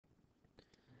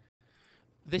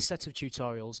This set of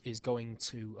tutorials is going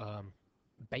to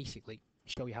basically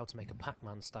show you how to make a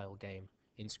Pac-Man style game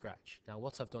in Scratch. Now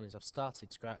what I've done is I've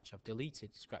started Scratch, I've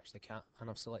deleted Scratch the Cat, and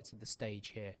I've selected the stage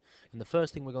here. And the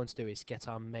first thing we're going to do is get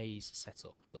our maze set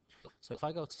up. So if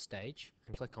I go to stage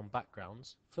and click on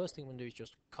backgrounds, first thing I'm going to do is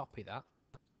just copy that,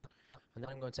 and then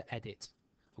I'm going to edit.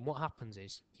 And what happens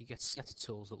is you get a set of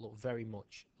tools that look very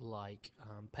much like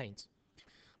paint.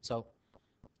 So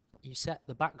you set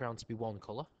the background to be one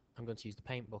colour. I'm going to use the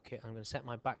paint bucket. I'm going to set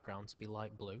my background to be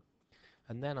light blue,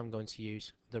 and then I'm going to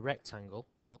use the rectangle.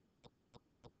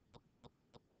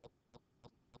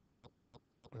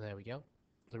 There we go.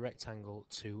 The rectangle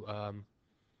to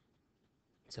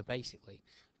basically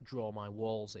draw my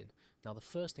walls in. Now the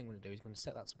first thing I'm going to do is I'm going to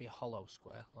set that to be a hollow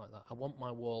square like that. I want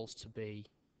my walls to be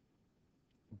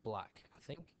black, I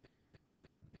think.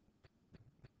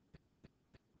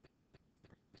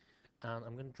 And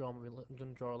I'm going to draw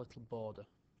a little border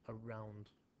around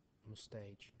the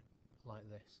stage like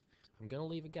this. I'm going to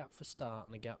leave a gap for start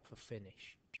and a gap for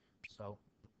finish. So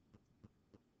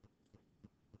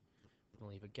I'm going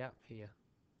to leave a gap here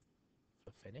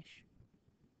for finish,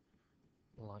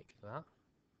 like that,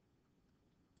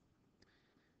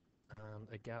 and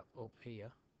a gap up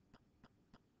here,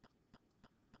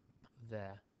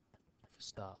 there, for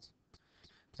start.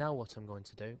 Now what I'm going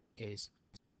to do is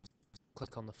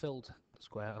click on the filled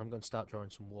square and I'm going to start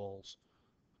drawing some walls.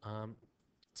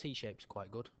 T-shape's quite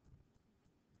good.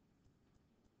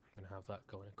 I'm going to have that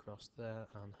going across there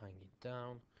and hanging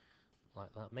down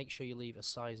like that. Make sure you leave a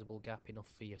sizable gap enough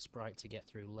for your sprite to get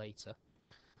through later.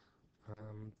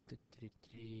 I'm going to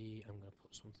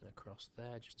put something across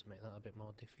there just to make that a bit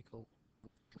more difficult.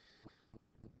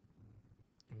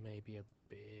 Maybe a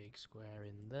big square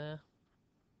in there.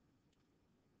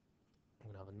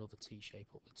 I'm going to have another T-shape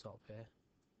up the top here,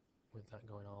 with that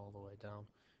going all the way down.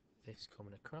 This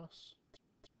coming across.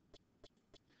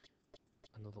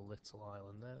 Another little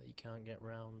island there that you can't get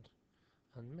round.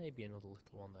 And maybe another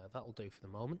little one there. That'll do for the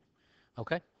moment.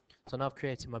 Okay, so now I've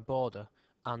created my border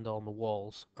and all my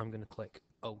walls. I'm going to click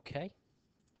OK.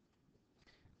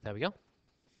 There we go.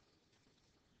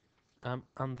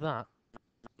 And that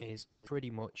is pretty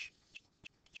much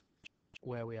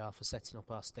where we are for setting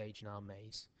up our stage in our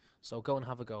maze. So go and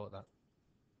have a go at that.